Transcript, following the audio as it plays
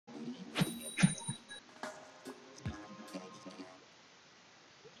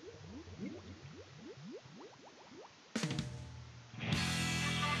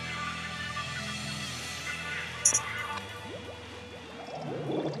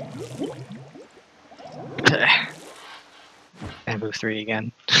Bamboo 3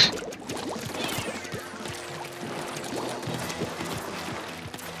 again.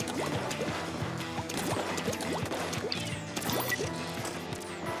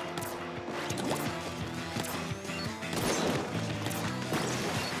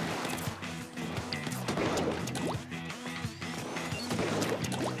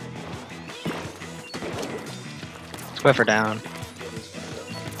 Swiffer down.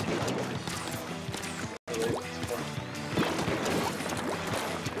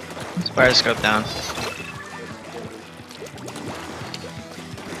 Fire scope down.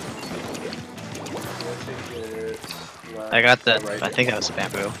 I got the. I think that was the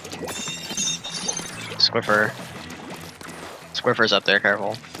bamboo. Swiffer. Swiffer's up there.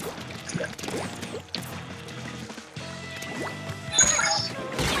 Careful.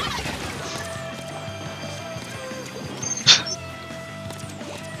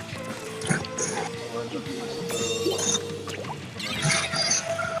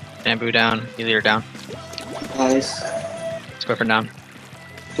 Bamboo down, Elite down. Nice. Swiffer down.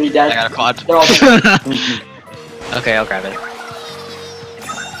 3 dead. I got a quad. They're all dead. Okay, I'll grab it.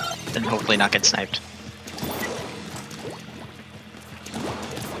 Then hopefully not get sniped.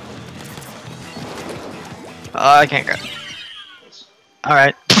 I can't grab it.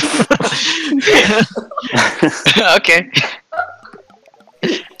 Alright. Okay.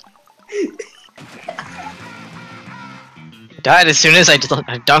 Died as soon as I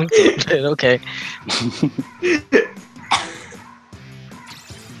dunked it, but okay.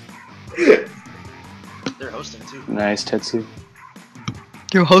 They're hosting too. Nice, Tetsu.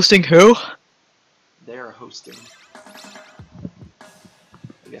 You're hosting who? They're hosting.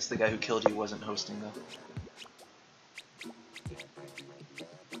 I guess the guy who killed you wasn't hosting though.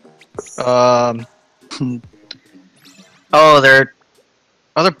 Oh, they're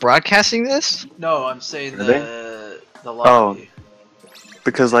broadcasting this? No, I'm saying Are the lobby.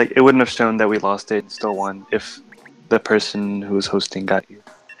 Because like it wouldn't have shown that we lost it and still won if the person who was hosting got you.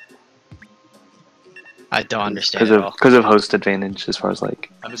 I don't understand at all. Because of host advantage as far as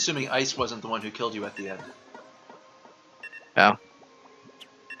like. I'm assuming Ice wasn't the one who killed you at the end. Oh.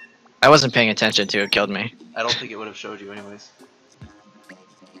 I wasn't paying attention to it killed me. I don't think it would have showed you anyways.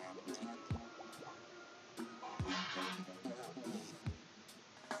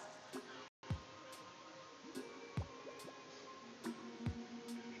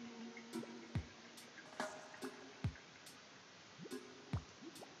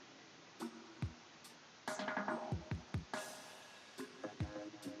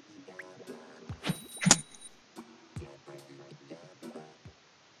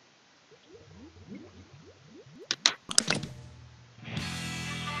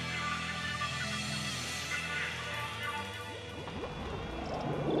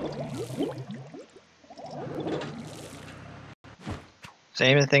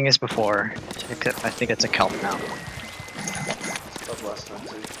 Same thing as before. I think it's a kelp now. Of last time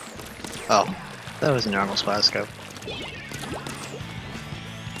too. Oh, that was a normal spot scope.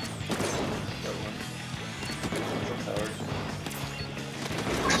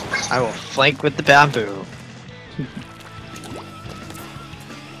 I will flank with the bamboo.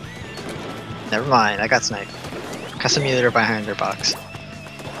 Never mind, I got sniped. Custom Eliter behind their box.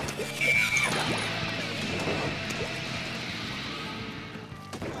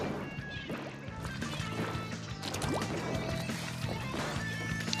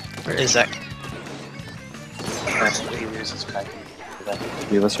 Where is that?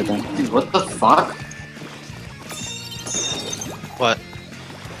 Three of us are done. Dude, what the fuck? What?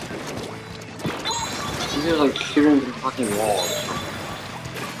 These are like shooting the fucking wall.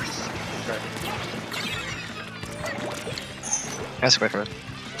 That's quicker.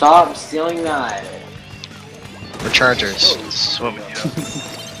 Stop stealing that. We're chargers. This is what we do.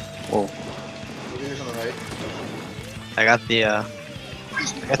 Whoa. Here's on the right. I got the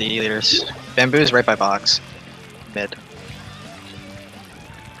E-leaders. Bamboo's right by box. Mid.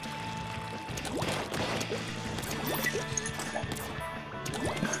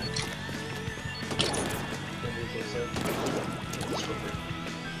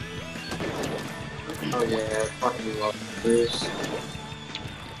 Oh yeah, fucking love this.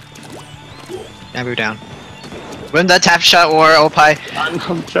 Bamboo down. Win that tap shot war, Opie.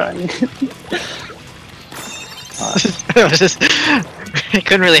 I'm trying. I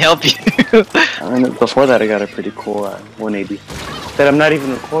couldn't really help you. I mean, before that, I got a pretty cool 180 that I'm not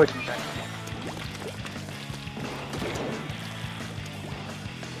even recording.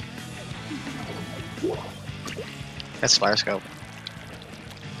 That's flare scope.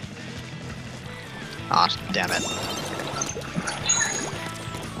 Aw, damn it.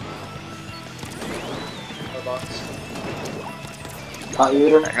 my box. Hot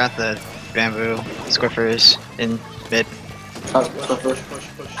eater. I got the bamboo squiffers in mid. Hot Push, clipper. push, push,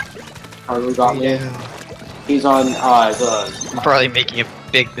 push. Harley got me. He's on the. I'm probably making a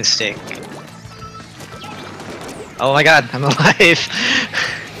big mistake. Oh my god, I'm alive!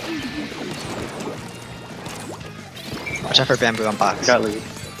 Watch out for bamboo on box. Got lead.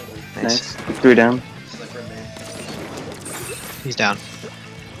 Nice. Nice. 3 down. Sniper man. He's down.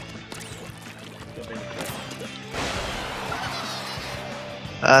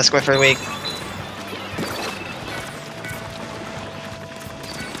 Squiffer weak.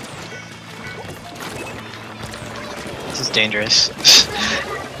 This is dangerous.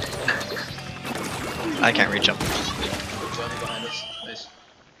 I can't reach him. Johnny behind us. Nice.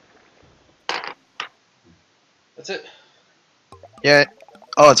 That's it. Yeah.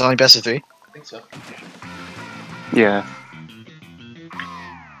 Oh, it's only best of 3? I think so. Yeah.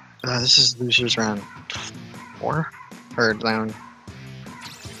 This is losers round 4? Or round...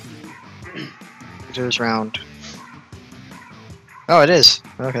 Losers round... Oh, it is.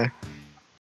 Okay.